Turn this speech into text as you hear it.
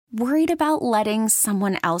Worried about letting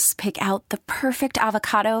someone else pick out the perfect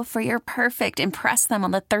avocado for your perfect impress them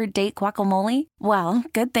on the third date guacamole? Well,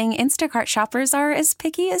 good thing Instacart shoppers are as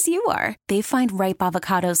picky as you are. They find ripe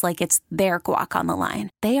avocados like it's their guac on the line.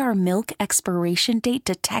 They are milk expiration date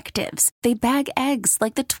detectives. They bag eggs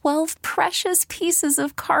like the 12 precious pieces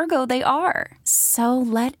of cargo they are. So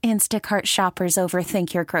let Instacart shoppers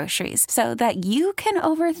overthink your groceries so that you can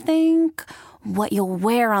overthink what you'll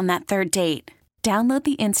wear on that third date. Download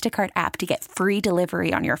the Instacart app to get free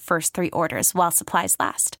delivery on your first 3 orders while supplies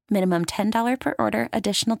last. Minimum $10 per order.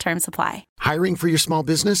 Additional terms apply. Hiring for your small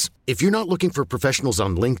business? If you're not looking for professionals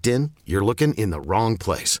on LinkedIn, you're looking in the wrong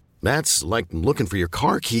place. That's like looking for your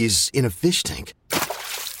car keys in a fish tank.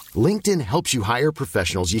 LinkedIn helps you hire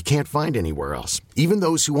professionals you can't find anywhere else, even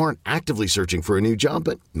those who aren't actively searching for a new job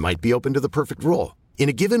but might be open to the perfect role. In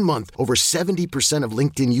a given month, over 70% of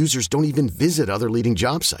LinkedIn users don't even visit other leading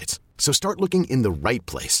job sites. So start looking in the right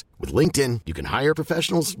place. With LinkedIn, you can hire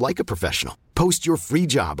professionals like a professional. Post your free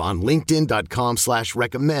job on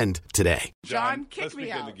linkedin.com/recommend today. John, kick me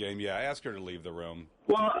out. Let's begin the game. Yeah, ask her to leave the room.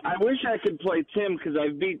 Well, I wish I could play Tim because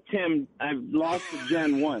I've beat Tim. I've lost to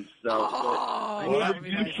Jen once, so I need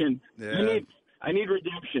redemption. Yeah. I need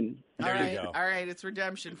redemption. There you go. All right, it's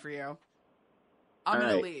redemption for you. I'm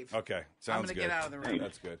going to leave. Okay, sounds good. I'm going to get out of the room.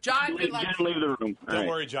 That's good. John, good luck. Jen, leave the room. Don't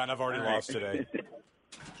worry, John. I've already lost today.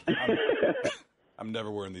 I'm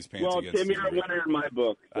never wearing these pants again. Well, Tim, you're a winner in my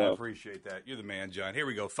book. So. I appreciate that. You're the man, John. Here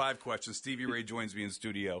we go. 5 questions. Stevie Ray joins me in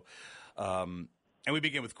studio. And we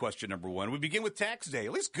begin with question number 1. We begin with tax day.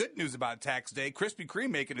 At least good news about tax day. Krispy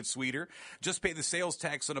Kreme making it sweeter. Just pay the sales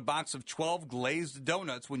tax on a box of 12 glazed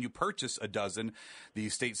donuts when you purchase a dozen. The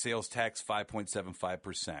state sales tax,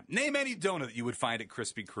 5.75%. Name any donut that you would find at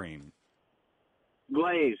Krispy Kreme.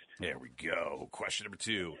 Glazed. There we go. Question number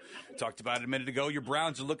 2. Talked about it a minute ago. Your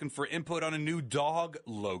Browns are looking for input on a new dog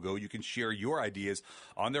logo. You can share your ideas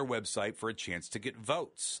on their website for a chance to get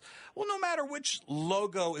votes. Well, no matter which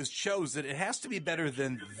logo is chosen, it has to be better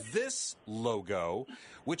than this logo,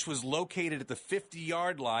 which was located at the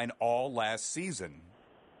 50-yard line all last season.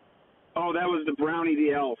 Oh, that was the Brownie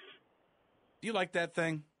the Elf. Do you like that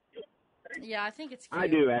thing? Yeah, I think it's cute. I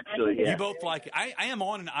do, actually. Yeah. You both like it. I am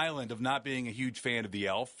on an island of not being a huge fan of the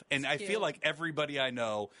elf, and I feel like everybody I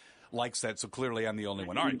know likes that, so clearly I'm the only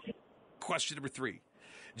one. All right, question number 3.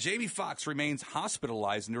 Jamie Foxx remains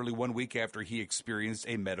hospitalized nearly 1 week after he experienced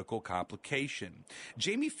a medical complication.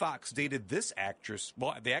 Jamie Foxx dated this actress,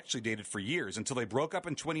 well, they actually dated for years until they broke up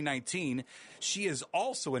in 2019. She is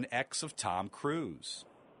also an ex of Tom Cruise.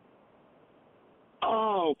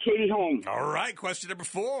 Oh, Katie Holmes. All right, question number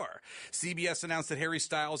 4. CBS announced that Harry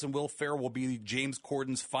Styles and Will Ferrell will be James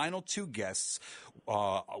Corden's final 2 guests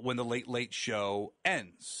when the Late Late Show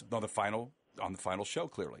ends. On the final show,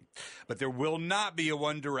 clearly. But there will not be a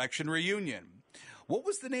One Direction reunion. What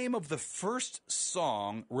was the name of the first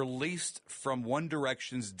song released from One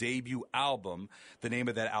Direction's debut album? The name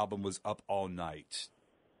of that album was Up All Night.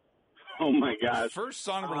 Oh, my gosh. The first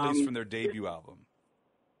song released from their debut album.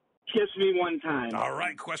 Kiss Me One Time. All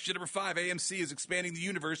right, question number 5. AMC is expanding the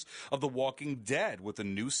universe of The Walking Dead with a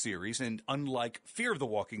new series, and unlike Fear of the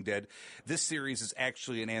Walking Dead, this series is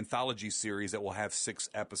actually an anthology series that will have 6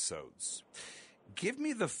 episodes. Give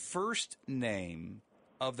me the first name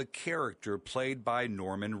of the character played by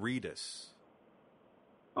Norman Reedus.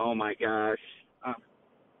 Oh, my gosh.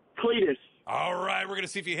 Cletus. All right, we're going to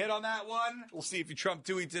see if you hit on that one. We'll see if you trump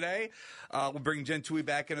Toohey today. We'll bring Jen Toohey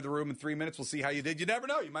back into the room in 3 minutes. We'll see how you did. You never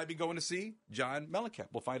know. You might be going to see John Mellencamp.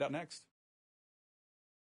 We'll find out next.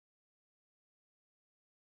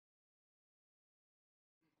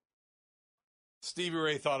 Stevie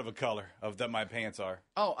Ray thought of a color of that my pants are.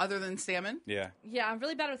 Oh, other than salmon? Yeah. Yeah, I'm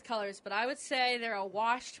really bad with colors, but I would say they're a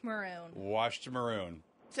washed maroon. Washed maroon.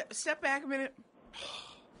 Step back a minute.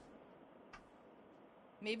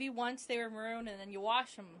 Maybe once they were maroon and then you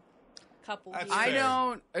wash them a couple That's years. I fair.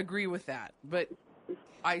 don't agree with that, but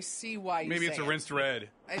I see why you Maybe say it's a it. rinsed red.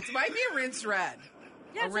 It might be a rinsed red.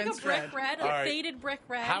 Yeah, it's like a rinsed brick red, All a right. faded brick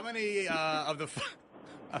red. How many of the...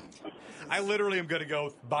 I literally am going to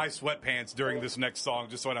go buy sweatpants during this next song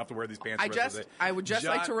just so I don't have to wear these pants. I would just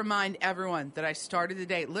John, like to remind everyone that I started the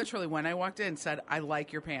day literally when I walked in said I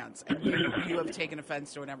like your pants, and you have taken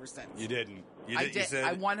offense to it ever since. You didn't. I You did. said,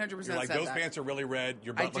 I 100% you're like, said those that. pants are really red.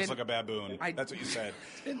 Your butt looks like a baboon. That's what you said.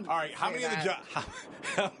 All right. How many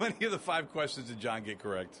of the 5 questions did John get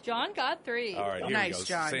correct? John got 3. All right. Here Nice, we go.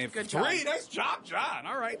 John. Same Good 3. job. Nice job, John.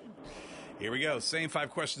 All right. Here we go. Same 5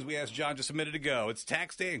 questions we asked John just a minute ago. It's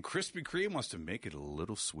tax day, and Krispy Kreme wants to make it a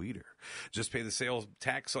little sweeter. Just pay the sales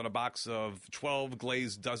tax on a box of 12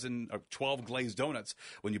 glazed donuts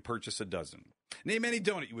when you purchase a dozen. Name any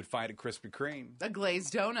donut you would find at Krispy Kreme. A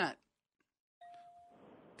glazed donut.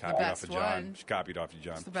 Copied best off of John. one. She copied off you,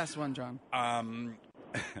 John. It's the best one, John.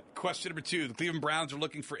 Question number 2. The Cleveland Browns are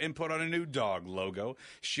looking for input on a new dog logo.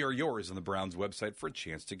 Share yours on the Browns website for a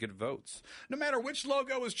chance to get votes. No matter which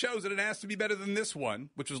logo is chosen, it has to be better than this one,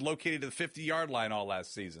 which was located at the 50-yard line all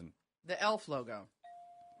last season. The elf logo.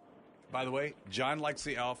 By the way, John likes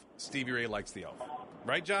the elf. Stevie Ray likes the elf.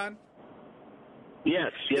 Right, John?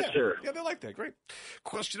 Yes, sir. Yeah, they like that. Great.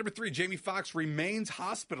 Question number 3. Jamie Foxx remains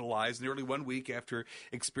hospitalized nearly 1 week after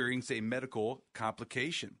experiencing a medical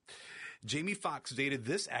complication. Jamie Foxx dated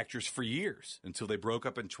this actress for years until they broke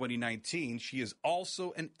up in 2019. She is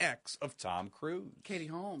also an ex of Tom Cruise. Katie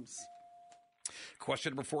Holmes.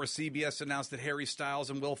 Question number 4. CBS announced that Harry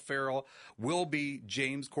Styles and Will Ferrell will be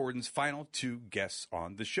James Corden's final 2 guests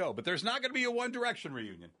on the show. But there's not going to be a One Direction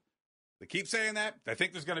reunion. They keep saying that. I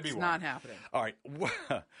think there's going to be one. It's not happening. All right. What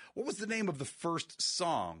was the name of the first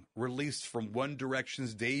song released from One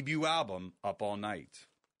Direction's debut album, Up All Night?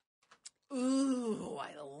 Ooh,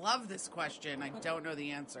 I love this question. I don't know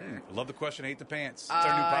the answer. I love the question. Hate the pants. It's our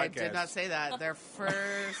new podcast. I did not say that. Their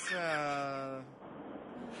first...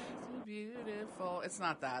 beautiful. It's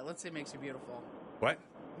not that. Let's say Makes You Beautiful. What?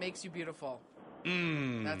 Makes You Beautiful.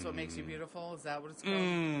 Mm. That's what makes you beautiful? Is that what it's called?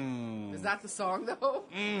 Mm. Is that the song, though?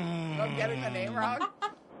 I'm getting the name wrong?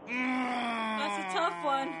 That's a tough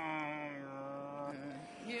one.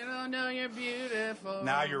 You don't know you're beautiful.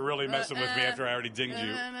 Now you're really messing with me after I already dinged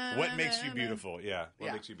you. What makes you beautiful? Yeah.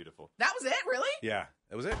 What makes you beautiful? That was it? Really? Yeah.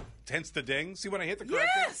 That was it. Hence the ding. See when I hit the correct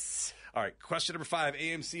thing? Yes! All right. Question number 5.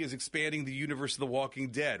 AMC is expanding the universe of The Walking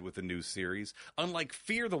Dead with a new series. Unlike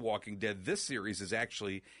Fear the Walking Dead, this series is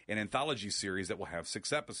actually an anthology series that will have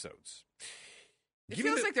 6 episodes. It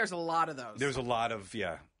feels like there's a lot of those. There's a lot of,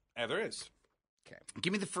 yeah. Yeah, there is. Okay.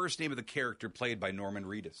 Give me the first name of the character played by Norman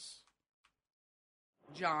Reedus.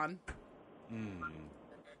 John.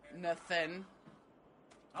 Nathan.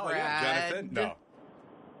 Oh, Brad. yeah. Jonathan? No.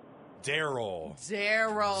 Daryl.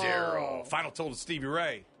 Final total, Stevie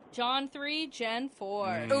Ray. John 3, Jen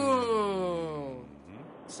 4. Ooh.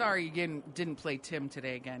 Sorry you didn't play Tim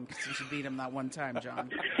today again because you beat him that one time, John.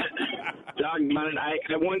 Doggone it.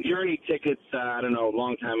 I won Journey tickets, I don't know, a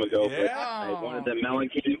long time ago. Yeah? But I wanted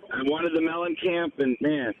the Mellencamp, and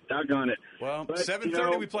man, doggone it. Well,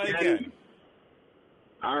 7:30 we play again.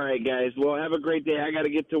 All right, guys. Well, have a great day. I got to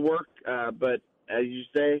get to work, but as you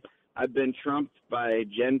say, I've been trumped by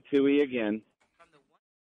Jen Toohey again.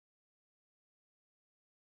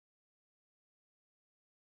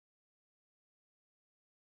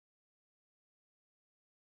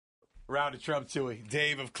 Round of Trump Toohey.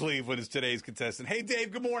 Dave of Cleveland is today's contestant. Hey,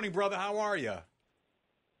 Dave. Good morning, brother. How are you?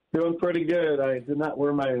 Doing pretty good. I did not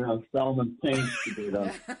wear my Salmon pants today,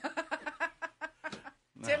 though.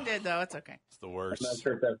 Tim did, though. It's okay. It's the worst. I'm not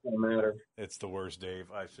sure if that's going to matter. It's the worst, Dave.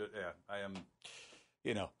 I am,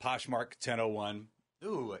 Poshmark 1001.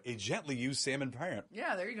 Ooh, a gently used salmon pant.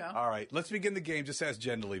 Yeah, there you go. All right, let's begin the game. Just ask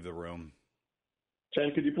Jen to leave the room.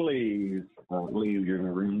 Jen, could you please leave your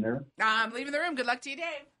room there? I'm leaving the room. Good luck to you, Dave.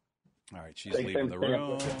 All right, she's leaving the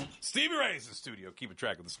room. Stevie Ray's in the studio. Keeping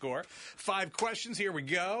track of the score. 5 questions. Here we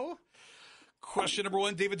go. Question number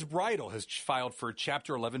 1, David's Bridal has filed for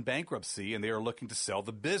Chapter 11 bankruptcy, and they are looking to sell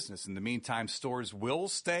the business. In the meantime, stores will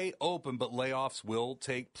stay open, but layoffs will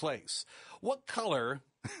take place. What color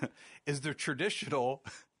is the traditional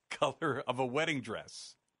color of a wedding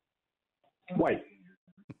dress? White.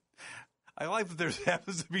 I like that there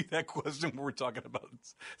happens to be that question when we're talking about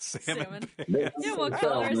salmon. Yeah, what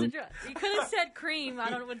color is a dress? You could have said cream. I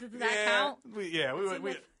don't know. Does that count?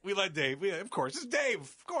 We let Dave. Of course, it's Dave.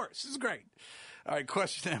 Of course, this is great. All right,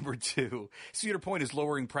 question number 2. Cedar Point is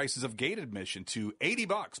lowering prices of gate admission to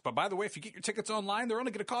 $80. But by the way, if you get your tickets online, they're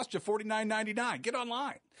only going to cost you $49.99. Get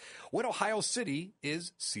online. What Ohio city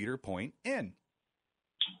is Cedar Point in?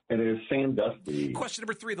 It is Sandusky. Question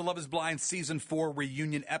number 3. The Love is Blind Season 4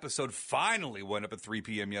 reunion episode finally went up at 3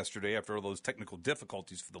 p.m. yesterday after all those technical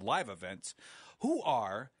difficulties for the live events. Who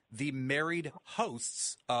are the married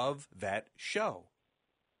hosts of that show?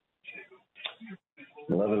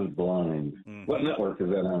 Love is Blind. Mm-hmm. What network is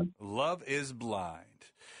that on? Love is Blind.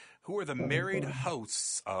 Who are the married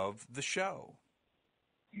hosts of the show?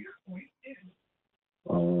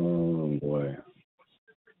 Oh, boy.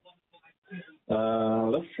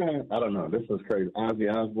 Let's try. I don't know. This is crazy.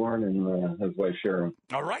 Ozzy Osbourne and his wife Sharon.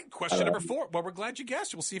 All right. Question number 4. Well, we're glad you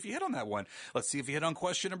guessed. We'll see if you hit on that one. Let's see if you hit on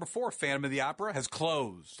question number 4. Phantom of the Opera has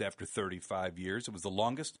closed after 35 years. It was the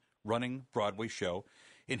longest running Broadway show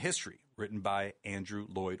in history, written by Andrew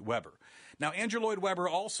Lloyd Webber. Now, Andrew Lloyd Webber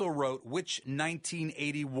also wrote which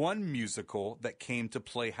 1981 musical that came to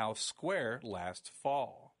Playhouse Square last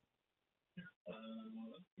fall?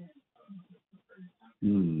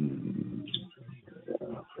 Not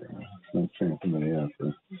saying somebody else.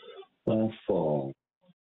 Last fall.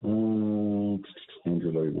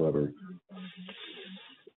 Andrew Lloyd Webber.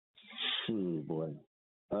 Oh, boy.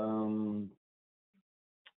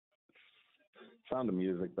 Sound of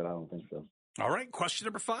Music, but I don't think so. All right, question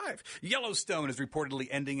number 5. Yellowstone is reportedly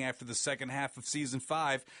ending after the second half of season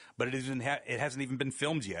 5, but it hasn't even been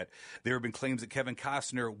filmed yet. There have been claims that Kevin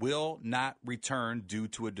Costner will not return due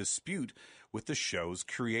to a dispute with the show's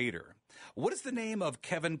creator. What is the name of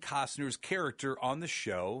Kevin Costner's character on the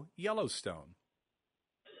show Yellowstone?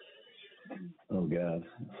 Oh, God.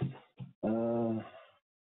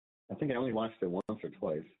 I think I only watched it once or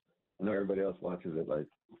twice. I know everybody else watches it, like,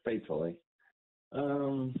 faithfully.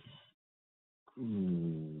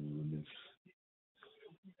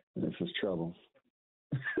 This is trouble.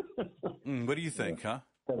 What do you think, huh?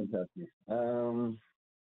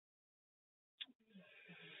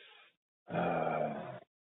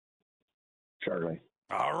 Charlie.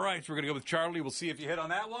 All right, we're going to go with Charlie. We'll see if you hit on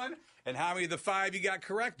that one. And how many of the 5 you got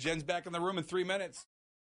correct? Jen's back in the room in 3 minutes.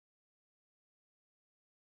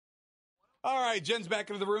 All right, Jen's back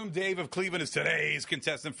into the room. Dave of Cleveland is today's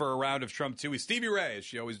contestant for a round of Trump Toohey. Stevie Ray, as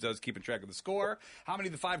she always does, keeping track of the score. How many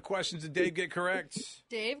of the 5 questions did Dave get correct?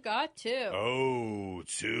 Dave got 2. Oh,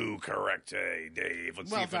 2 correct. Hey, Dave. Let's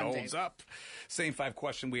see if it holds up. Same 5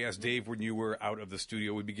 question we asked Dave when you were out of the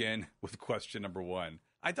studio. We begin with question number 1.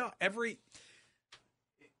 I thought every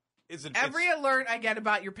alert I get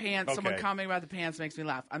about your pants, someone commenting about the pants makes me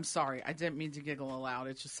laugh. I'm sorry. I didn't mean to giggle aloud.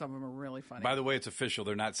 It's just some of them are really funny. By the way, it's official.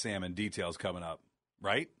 They're not salmon. Details coming up,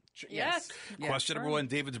 right? Yes. Question number 1.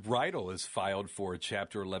 David's Bridal is filed for a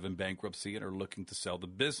Chapter 11 bankruptcy and are looking to sell the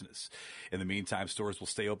business. In the meantime, stores will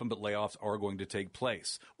stay open, but layoffs are going to take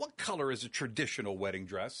place. What color is a traditional wedding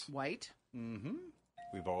dress? White. Mm-hmm.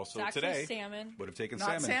 We've also today salmon. Would have taken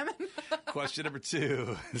Not salmon. Question number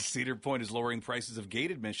 2. Cedar Point is lowering prices of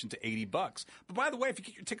gate admission to $80. But by the way, if you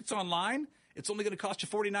get your tickets online, it's only going to cost you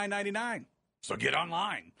 $49.99. So get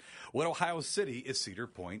online. What Ohio City is Cedar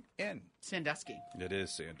Point in? Sandusky. It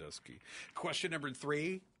is Sandusky. Question number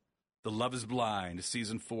 3. The Love is Blind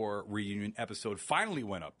Season 4 reunion episode finally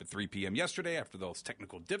went up at 3 p.m. yesterday after those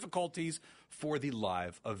technical difficulties for the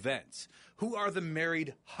live event. Who are the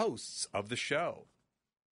married hosts of the show?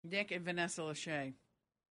 Nick and Vanessa Lachey.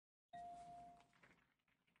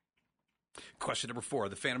 Question number 4.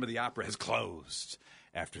 The Phantom of the Opera has closed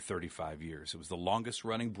after 35 years. It was the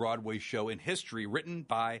longest-running Broadway show in history, written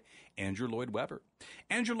by Andrew Lloyd Webber.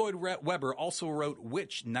 Andrew Lloyd Webber also wrote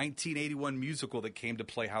which 1981 musical that came to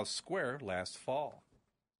Playhouse Square last fall?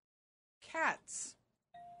 Cats.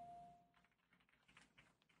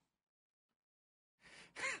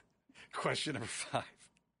 Question number 5.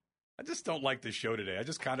 I just don't like this show today. I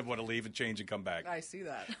just kind of want to leave and change and come back. I see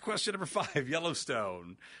that. Question number 5,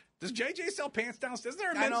 Yellowstone. Does JJ sell pants downstairs? Isn't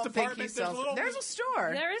there a men's department? There's a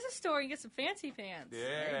store. There is a store. You get some fancy pants.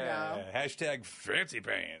 Yeah. Hashtag fancy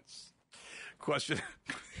pants. Question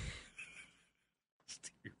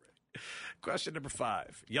number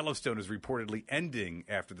 5. Yellowstone is reportedly ending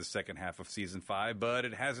after the second half of season 5, but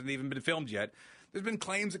it hasn't even been filmed yet. There's been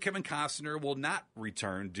claims that Kevin Costner will not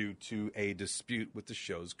return due to a dispute with the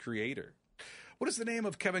show's creator. What is the name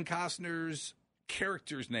of Kevin Costner's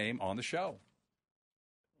character's name on the show?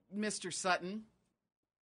 Mr. Sutton.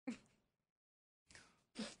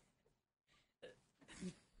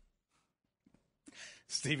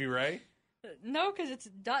 Stevie Ray? No, because it's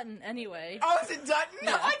Dutton anyway. Oh, is it Dutton?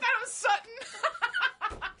 Yeah. I thought it was Sutton.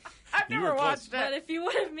 I've never watched it. But if you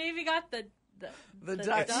would have maybe got the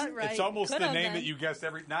Dutton right. It's almost the name then. that you guess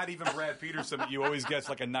not even Brad Peterson, but you always guess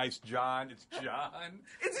like a nice John. It's John.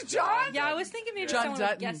 Is it John? Yeah, I was thinking maybe John someone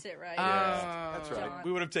Dutton. would guess it right. Yeah, that's right. John.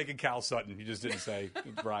 We would have taken Cal Sutton. You just didn't say.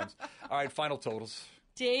 It rhymes. All right, final totals.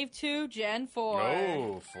 Dave 2, Jen 4.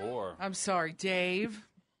 Oh, 4. I'm sorry, Dave.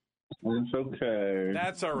 It's okay.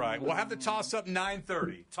 That's all right. We'll have the toss-up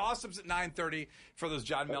 9:30. Toss-ups at 9:30 for those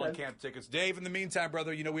John Mellencamp tickets. Dave, in the meantime,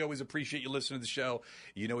 brother, you know we always appreciate you listening to the show.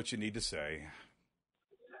 You know what you need to say.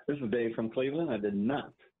 This is Dave from Cleveland. I did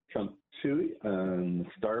not Trump Toohey on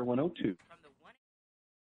Star 102.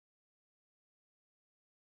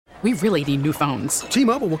 We really need new phones.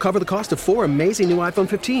 T-Mobile will cover the cost of 4 amazing new iPhone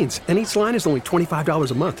 15s, and each line is only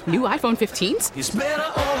 $25 a month. New iPhone 15s? It's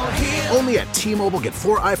better over here. Only at T-Mobile, get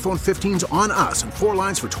 4 iPhone 15s on us and 4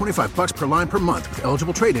 lines for $25 per line per month with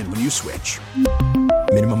eligible trade-in when you switch.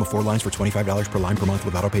 Minimum of 4 lines for $25 per line per month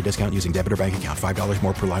with autopay discount using debit or bank account. $5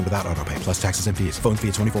 more per line without autopay, plus taxes and fees. Phone fee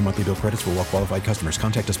at 24 monthly bill credits for well qualified customers.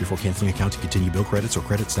 Contact us before canceling account to continue bill credits or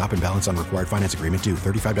credit stop and balance on required finance agreement due.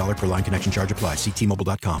 $35 per line connection charge applies. See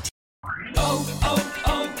T-Mobile.com.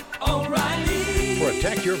 O'Reilly.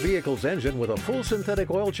 Protect your vehicle's engine with a full synthetic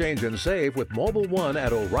oil change and save with Mobile One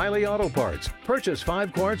at O'Reilly Auto Parts. Purchase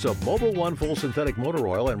 5 quarts of Mobile One full synthetic motor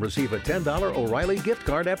oil and receive a $10 O'Reilly gift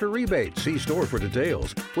card after rebate. See store for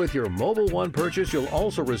details. With your Mobile One purchase, you'll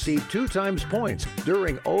also receive 2 times points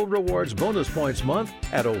during O Rewards Bonus Points Month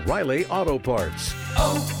at O'Reilly Auto Parts.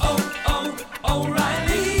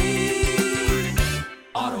 O'Reilly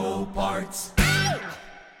Auto Parts.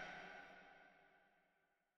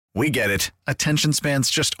 We get it. Attention spans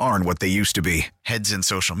just aren't what they used to be. Heads in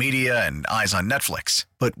social media and eyes on Netflix.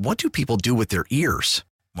 But what do people do with their ears?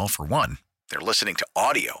 Well, for one, they're listening to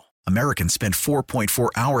audio. Americans spend 4.4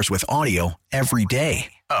 hours with audio every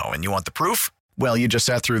day. Oh, and you want the proof? Well, you just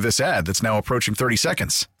sat through this ad that's now approaching 30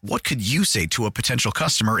 seconds. What could you say to a potential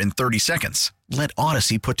customer in 30 seconds? Let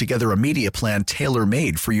Odyssey put together a media plan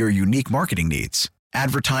tailor-made for your unique marketing needs.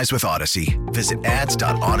 Advertise with Odyssey. Visit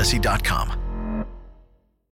ads.odyssey.com.